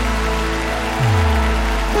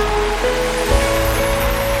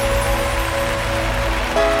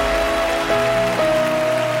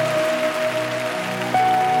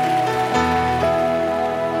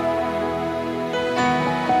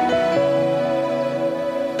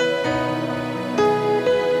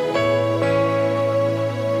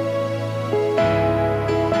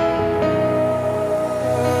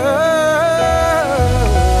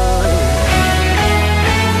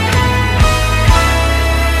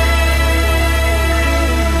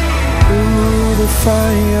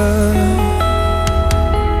fire,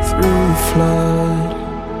 through the flood,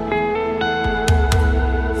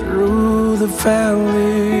 through the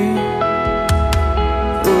valley,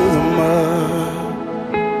 through the mud.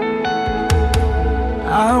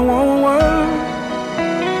 I won't worry,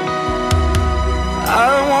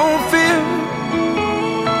 I won't fear,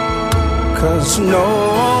 'cause no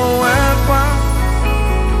weapon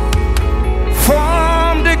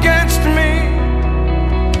formed against me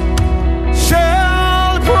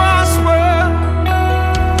shall prosper.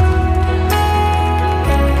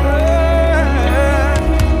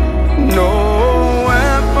 No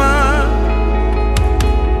weapon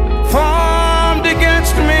formed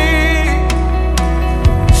against me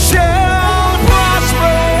shall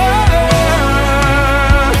prosper.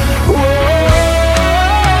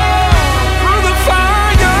 Through the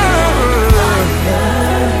fire,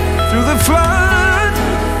 through the flood,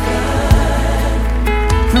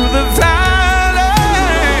 through the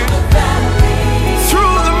valley,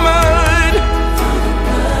 through the mud,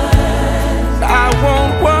 I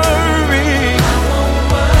won't worry,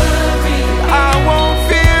 I won't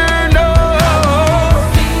fear, no.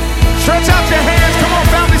 Stretch out your hands, come on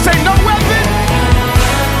family, say no weapon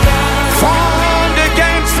formed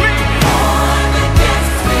against me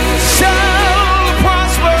shall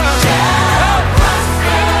prosper.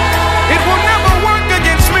 It will never work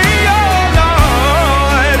against me, oh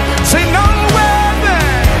Lord. Say no weapon,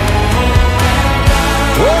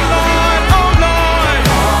 oh Lord, oh Lord.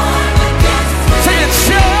 Say it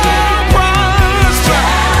shall prosper.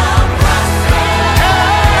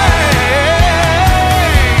 Hey,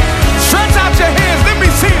 stretch out your hands, let me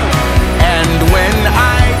see 'em. And when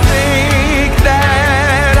I think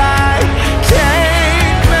that I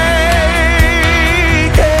can't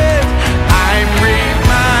make it, I'm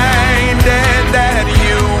reminded that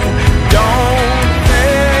you don't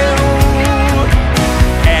fail.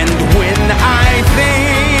 And when I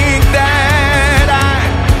think that I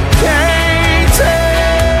can't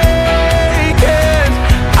take it,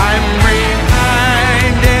 I'm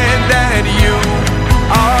reminded that you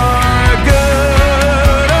are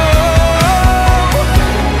good. Oh,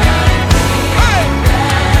 hey,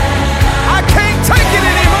 I can't take it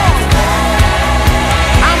anymore.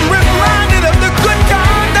 I'm reminded of the good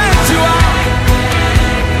God that you are.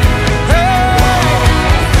 Hey,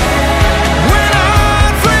 when I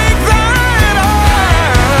think that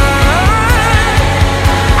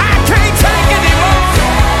I can't take it anymore,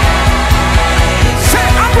 say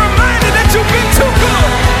I'm reminded that you've been too good.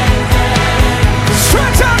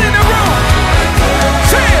 Stretch out in the room.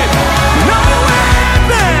 Say it. No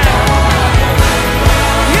weapon.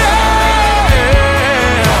 Yeah.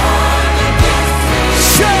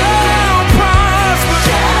 Shall prosper.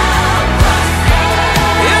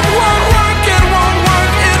 It won't work, it won't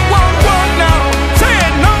work, it won't work now. Say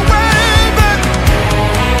it. No weapon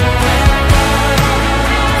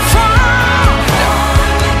formed.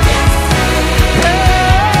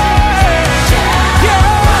 Yeah.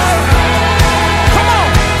 Come on.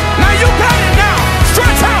 Now you got it now.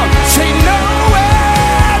 Stretch out. Say no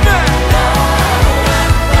weapon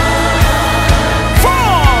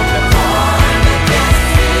formed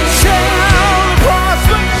shall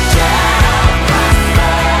prosper.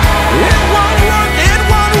 It won't work, it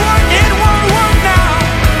won't work, it won't work now.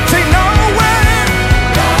 Say no weapon.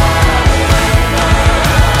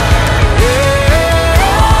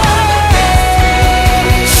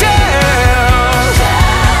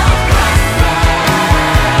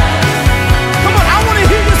 Come on, I want to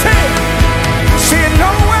hear you say it. Say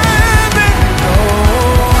no weapon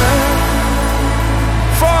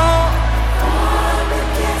formed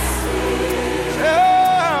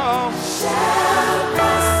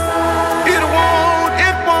it won't,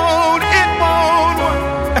 it won't, it won't work.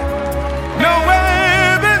 No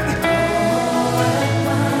weapon.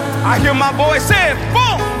 I hear my voice saying,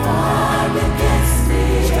 boom.